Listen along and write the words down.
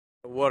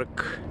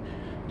Work.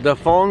 The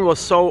phone was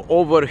so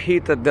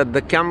overheated that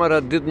the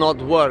camera did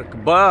not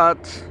work,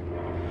 but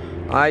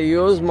I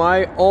used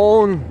my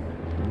own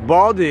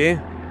body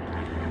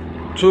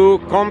to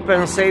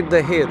compensate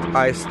the heat.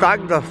 I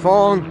stuck the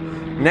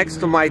phone next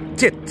to my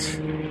tit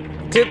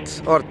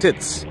or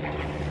tits.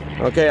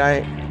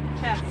 Okay,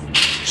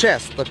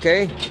 chest.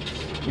 Okay,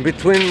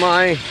 between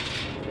my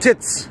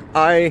tits,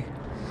 I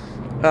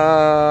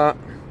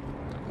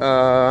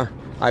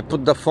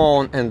put the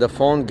phone, and the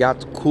phone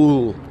got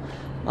cool.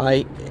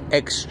 I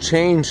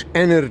exchange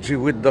energy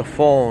with the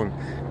phone.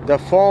 The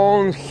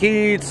phone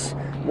heat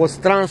was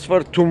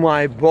transferred to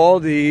my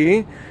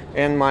body,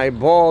 and my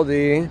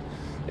body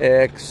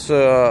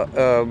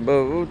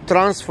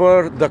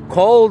transferred the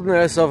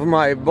coldness of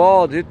my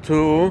body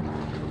to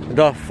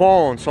the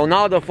phone. So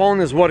now the phone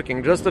is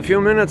working. Just a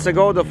few minutes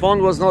ago the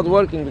phone was not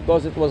working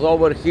because it was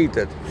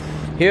overheated.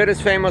 Here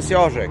is Famous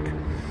IOJIK.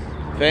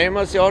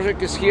 Famous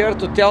IOJIK is here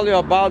to tell you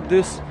about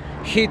this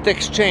heat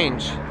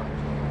exchange.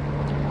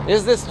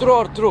 Is this true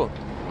or true?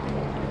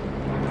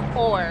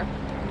 Or.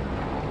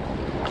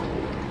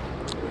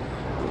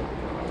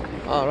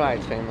 All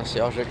right, Famous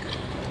IOJIK.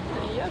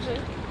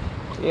 IOJIK?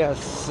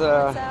 Yes. What's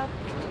up?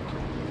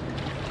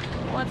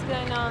 What's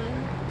going on?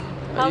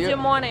 How's your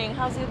morning?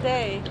 How's your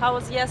day? How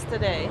was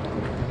yesterday?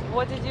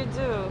 What did you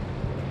do?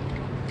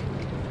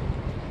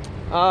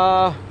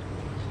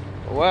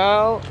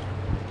 Well,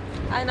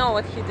 I know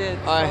what he did.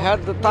 I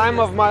had the time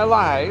of my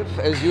life,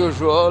 as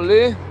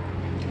usually.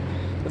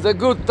 The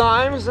good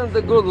times and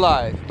the good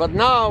life. But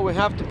now we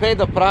have to pay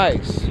the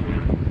price.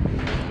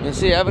 You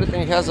see,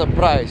 everything has a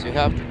price. You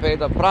have to pay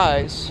the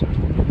price.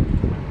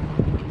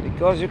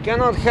 Because you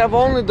cannot have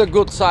only the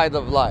good side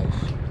of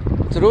life.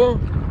 True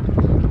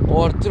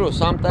or true?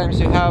 Sometimes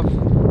you have...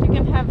 You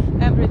can have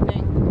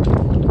everything.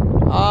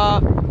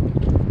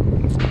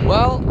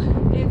 Well...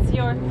 It's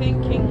your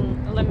thinking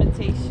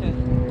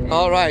limitation.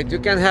 Alright, you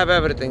can have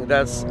everything.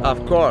 That's,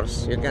 of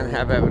course, you can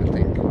have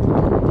everything.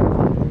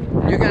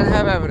 You can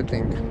have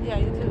everything. Yeah,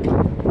 you do.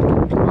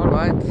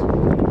 Alright.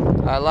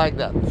 I like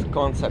that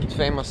concept.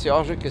 Famous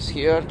IOJIK is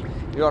here.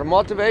 Your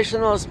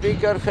motivational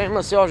speaker,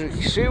 Famous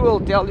IOJIK. She will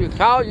tell you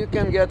how you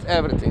can get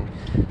everything.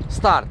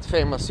 Start,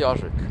 Famous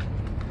IOJIK.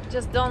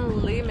 Just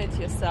don't limit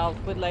yourself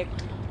with like,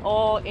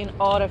 oh, in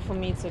order for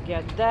me to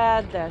get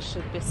that, there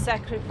should be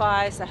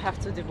sacrifice. I have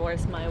to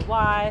divorce my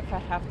wife. I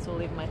have to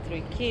leave my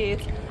 3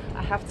 kids.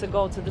 I have to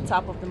go to the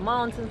top of the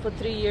mountain for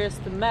 3 years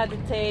to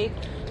meditate.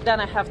 Then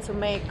I have to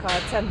make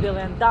 $10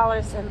 billion,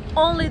 and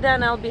only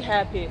then I'll be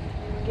happy.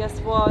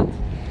 Guess what?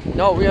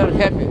 No, we are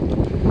happy.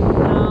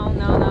 No.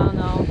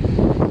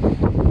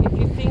 If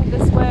you think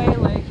this way,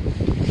 like,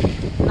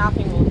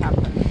 nothing will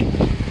happen.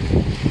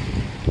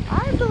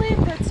 I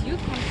believe that you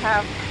can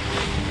have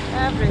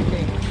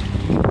everything.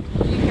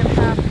 You can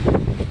have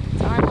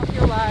time of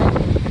your life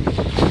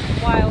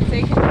while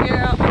taking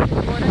care of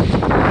important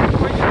things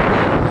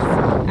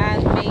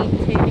and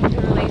maintaining the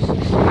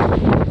relationship.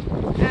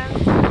 And,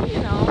 you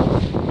know,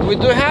 we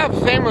do have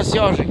Famous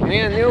IOJIK. Me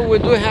and you, we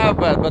do have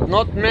that, but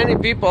not many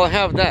people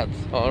have that.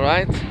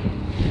 Alright?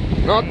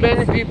 Not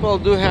many people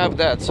do have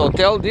that. So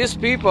tell these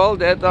people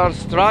that are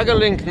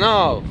struggling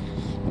now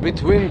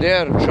between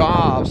their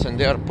jobs and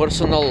their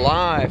personal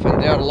life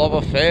and their love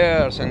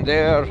affairs and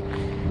their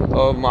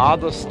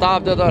other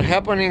stuff that are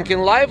happening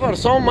in life, or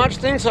so much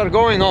things are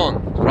going on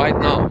right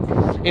now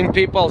in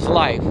people's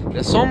life.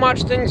 There's so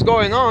much things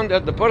going on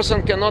that the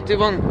person cannot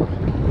even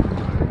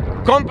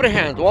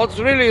comprehend what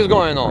really is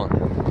going on.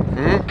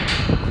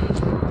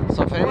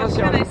 So Famous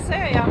what can I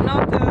say? I'm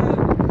not the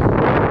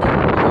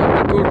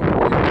guru.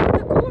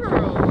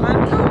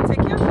 I'm not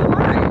take care of your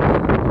life.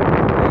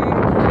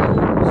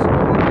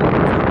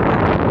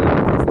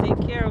 Just take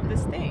care of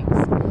these things.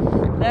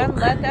 Then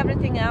let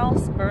everything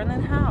else burn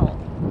in hell.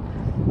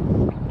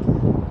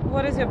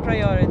 What is your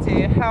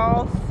priority?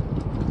 Health?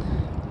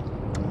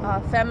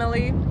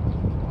 Family?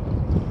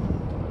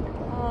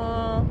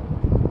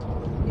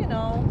 You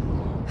know.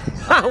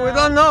 We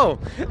don't know.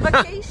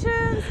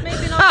 Vacations?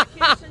 Maybe not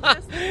vacations.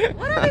 Just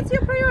what is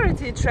your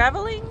priority?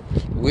 Traveling?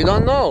 We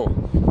don't know.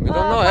 We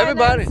don't know.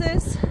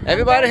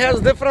 Everybody has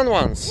different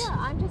ones. Yeah,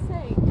 I'm just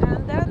saying.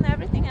 And then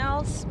everything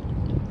else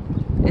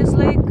is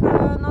like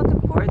not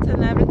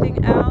important.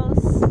 Everything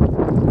else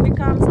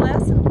becomes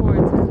less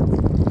important.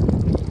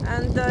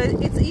 And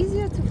it's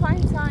easier to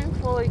find time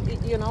for,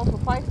 you know, for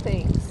 5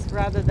 things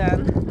rather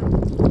than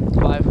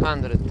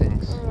 500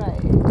 things.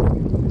 Right.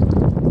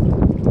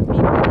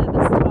 People that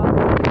are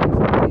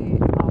struggling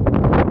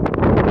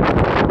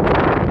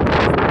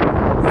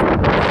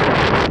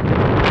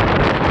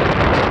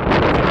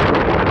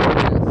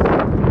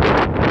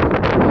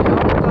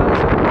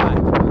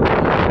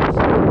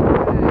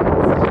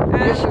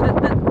usually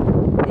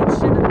it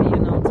shouldn't be,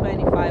 you know,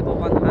 25 or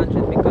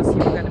 100 because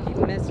you're gonna be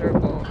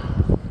miserable.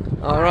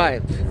 All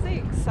right.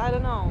 6, I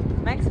don't know,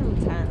 maximum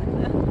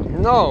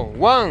 10. No,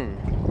 1.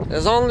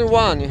 There's only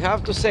 1. You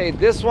have to say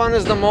this one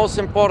is the most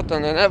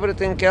important and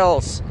everything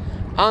else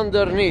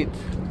underneath.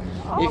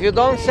 Okay. If you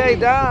don't say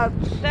that,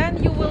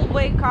 then you will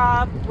wake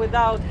up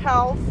without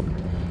health,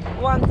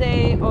 one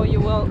day, or you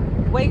will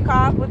wake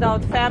up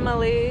without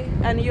family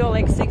and you're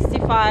like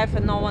 65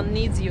 and no one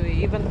needs you,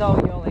 even though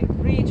you're like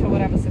rich or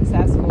whatever,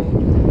 successful.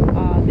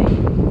 They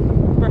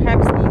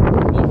perhaps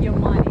need your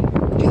money.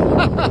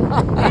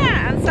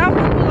 Yeah, and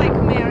someone will like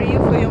marry you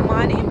for your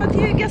money, but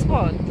you, guess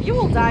what? You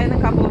will die in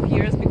a couple of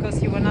years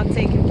because you were not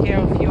taking care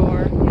of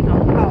your, you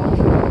know, health.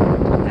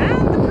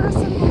 And the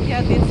person will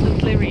get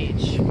instantly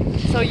rich.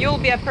 So you'll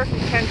be a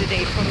perfect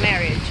candidate for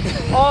marriage.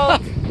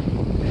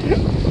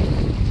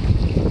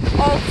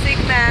 Old sick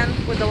man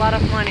with a lot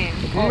of money.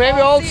 Or maybe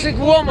old sick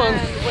woman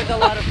with a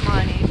lot of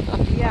money.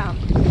 Yeah.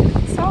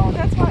 So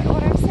that's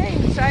what I'm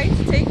saying. Try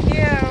to take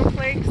care of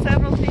like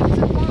several things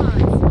at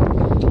once.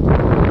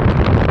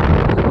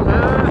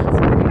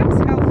 Perhaps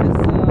health is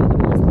the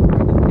most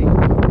important thing.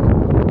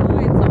 Oh,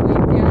 it's only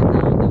India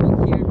now. They will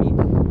hear me.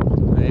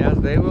 Yes,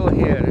 they will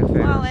hear.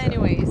 Well,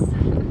 anyways.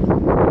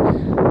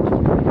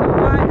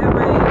 Why am I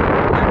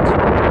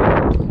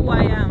actually who I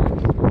am?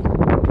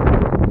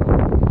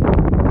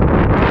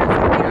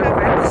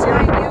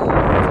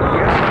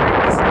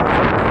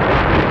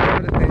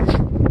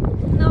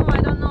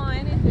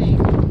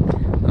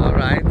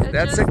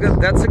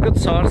 That's a good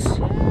source.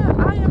 Yeah,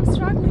 I am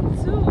struggling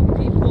too,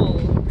 people,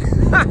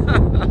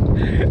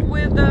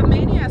 with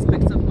many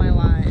aspects of my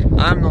life.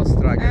 I'm not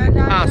struggling.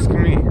 Ask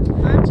me.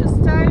 I'm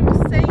just saying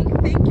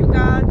thank you,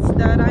 God,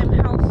 that I'm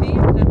healthy,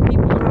 that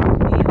people around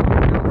me are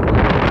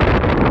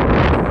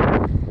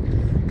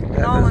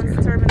healthy. No one's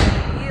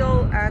terminally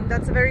ill, and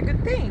that's a very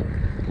good thing.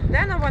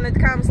 Then when it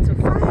comes to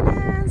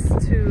finance,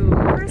 to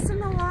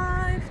personal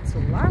life, to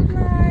love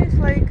life,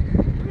 like,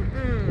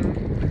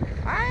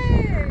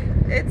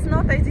 it's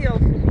not ideal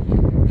for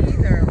me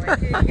either.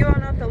 Like, you are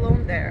not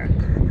alone there.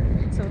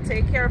 So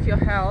take care of your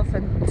health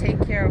and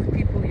take care of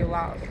people you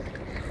love.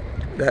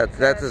 That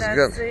is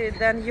good. It.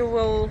 Then you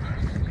will.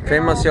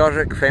 Famous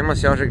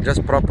Yojik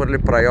just properly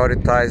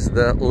prioritize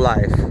the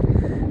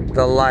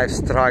life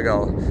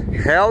struggle.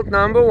 Health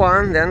number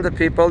one, then the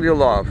people you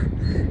love.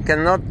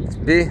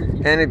 Cannot be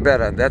any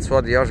better. That's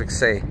what Yojik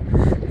say.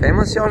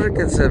 Famous Yojik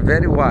is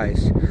very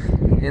wise.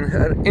 In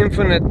her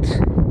infinite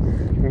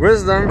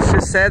wisdom, she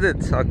said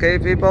it. Okay,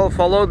 people,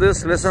 follow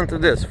this, listen to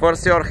this.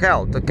 First, your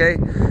health, okay?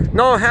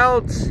 No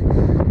health,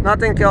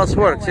 nothing else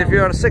works. If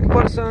you're a sick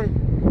person,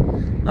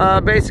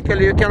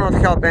 basically you cannot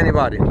help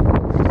anybody.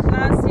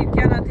 Plus, you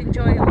cannot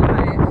enjoy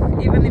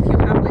life, even if you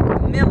have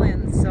like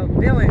millions or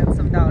billions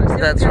of dollars.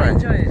 That's right.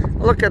 Enjoy it.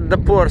 Look at the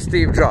poor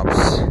Steve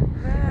Jobs.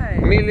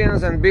 Right.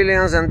 Millions and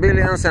billions and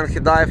billions, and he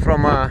died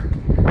from a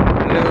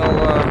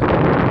little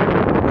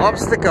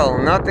obstacle.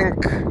 Nothing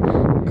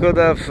could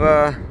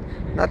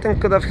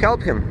have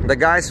helped him.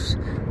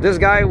 This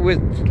guy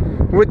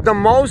with the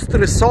most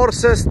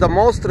resources, the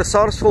most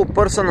resourceful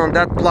person on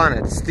that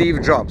planet,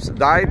 Steve Jobs,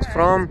 died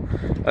from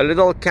a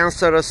little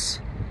cancerous.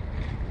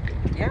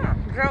 Yeah,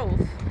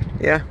 growth.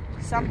 Yeah.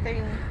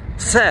 Something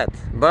sad,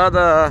 but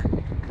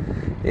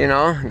you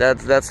know,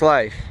 that's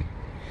life.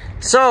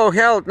 So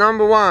health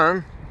number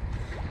one,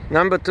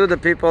 number two, the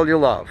people you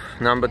love.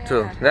 Number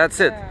two, that's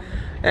it.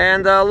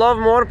 And love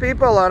more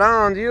people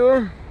around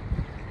you.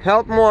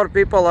 Help more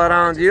people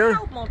around you.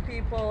 Help more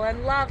people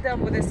and love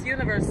them with this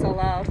universal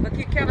love. But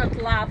you cannot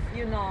love,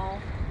 you know.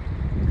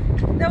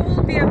 There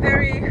will be a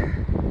very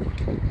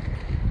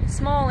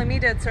small,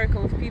 immediate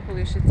circle of people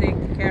you should take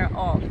care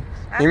of.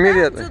 And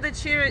immediately. Then do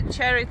the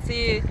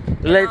charity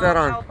later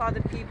on. Help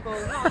other people.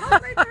 No,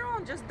 not later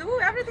on. Just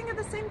do everything at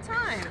the same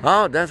time.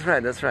 Oh, that's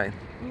right. That's right.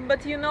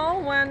 But you know,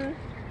 when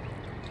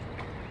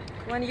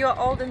you're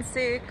old and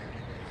sick,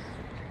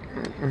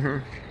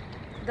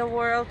 the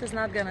world is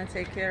not gonna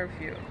take care of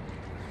you.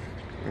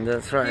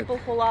 That's right. People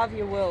who love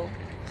you will.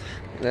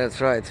 That's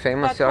right.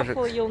 Famous. But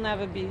hopefully you'll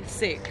never be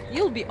sick.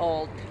 You'll be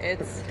old.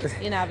 It's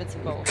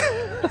inevitable.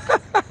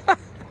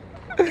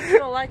 If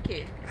you're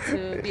lucky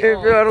to be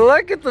old. If you're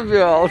lucky to be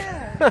old.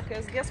 Yeah,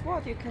 because guess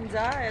what? You can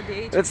die at the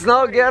age It's of no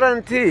 40.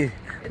 guarantee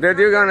that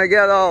you're gonna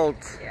get old.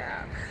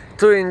 Yeah.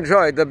 To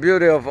enjoy the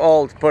beauty of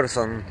old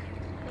person.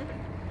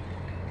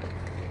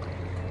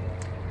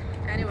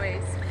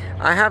 Anyways.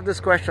 I have this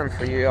question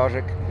for you,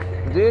 Yojik.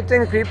 Do you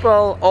think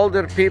people,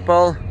 older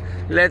people,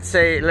 let's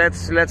say,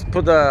 let's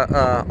put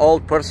a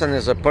old person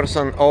as a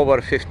person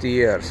over 50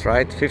 years,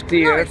 right? 50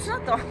 years. No,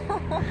 it's not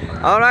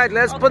old. All right,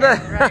 let's put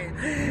right.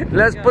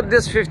 let's put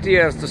this 50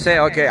 years to say,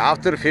 okay,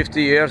 after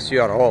 50 years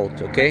you are old,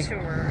 okay? Sure,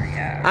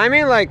 yeah. I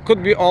mean, like,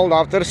 could be old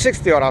after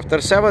 60 or after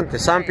 70.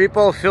 Some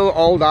people feel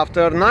old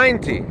after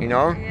 90, you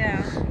know?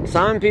 Yeah.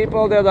 Some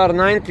people that are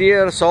 90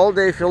 years old,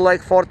 they feel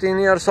like 14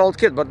 years old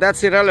kid, but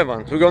that's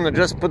irrelevant. We're gonna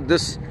just put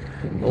this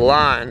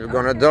line. We're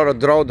gonna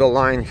draw the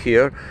line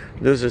here.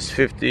 This is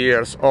 50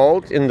 years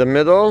old in the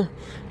middle.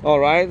 All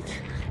right.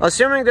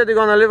 Assuming that you're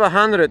gonna live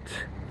 100,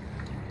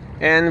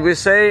 and we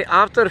say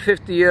after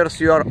 50 years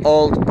you are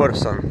old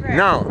person. Right.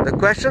 Now the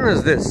question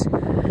is this: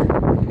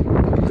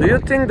 do you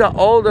think the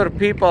older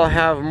people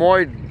have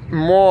more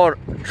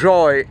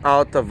joy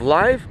out of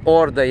life,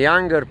 or the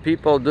younger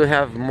people do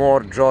have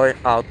more joy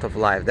out of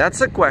life? That's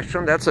a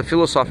question. That's a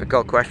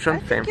philosophical question. I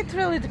think it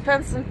really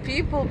depends on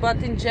people,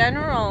 but in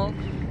general,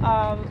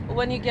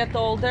 when you get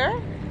older,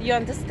 you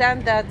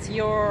understand that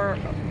your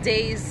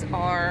days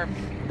are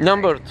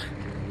numbered.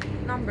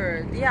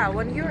 Yeah,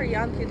 when you're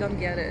young, you don't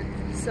get it.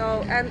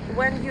 So, and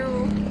when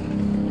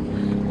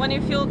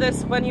you feel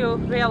this, when you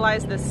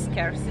realize this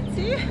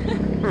scarcity,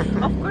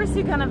 of course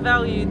you're gonna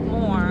value it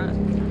more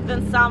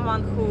than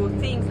someone who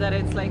thinks that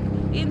it's like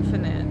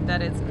infinite,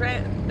 that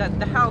that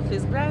the health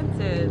is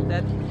granted,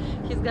 that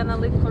he's gonna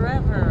live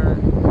forever.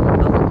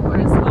 Of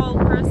course, all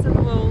person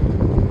will,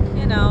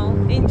 you know,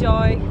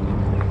 enjoy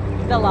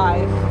the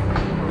life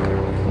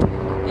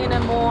in a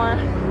more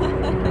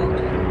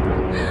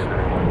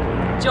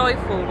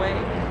joyful way.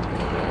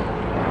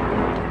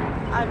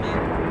 I mean,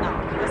 no,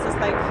 this is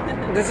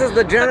like this is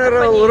the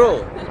general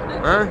rule,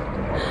 huh?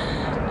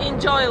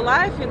 Enjoy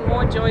life in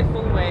more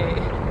joyful way.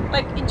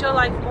 Like enjoy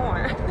life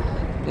more.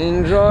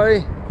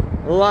 Enjoy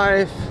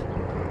life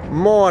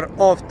more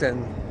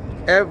often.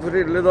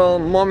 Every little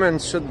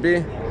moment should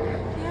be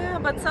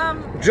But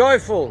some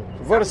joyful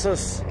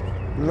versus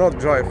not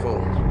joyful.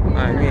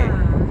 yeah, I mean,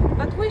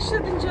 but we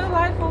should enjoy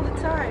life all the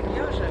time,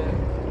 Yoji.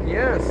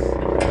 yes,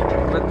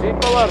 but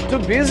people are too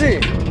busy.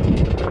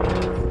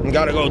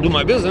 Gotta go do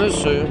my business,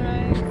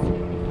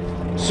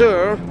 Right.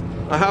 sir.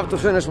 I have to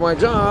finish my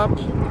job.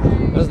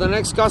 There's the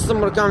next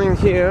customer coming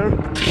here.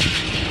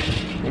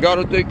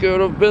 Gotta take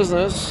care of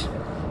business.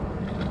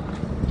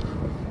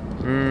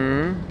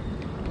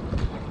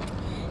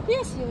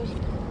 Yes, Yoji.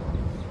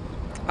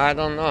 I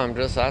don't know, I'm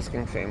just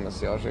asking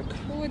famous IOJIK.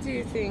 What do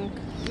you think?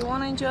 You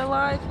want to enjoy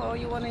life or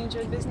you want to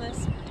enjoy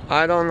business?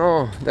 I don't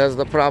know, that's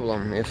the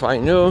problem. If I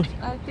knew,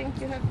 I think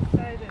you have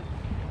decided.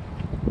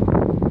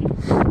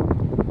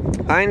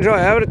 I enjoy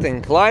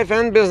everything, life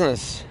and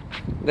business.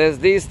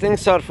 These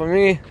things are for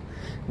me,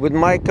 with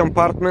my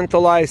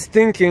compartmentalized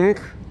thinking,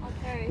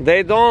 Okay.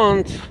 they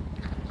don't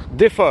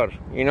differ,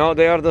 you know,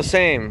 they are the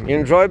same.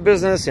 Enjoy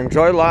business,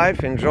 enjoy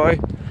life, enjoy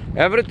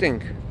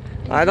everything.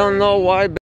 I don't know why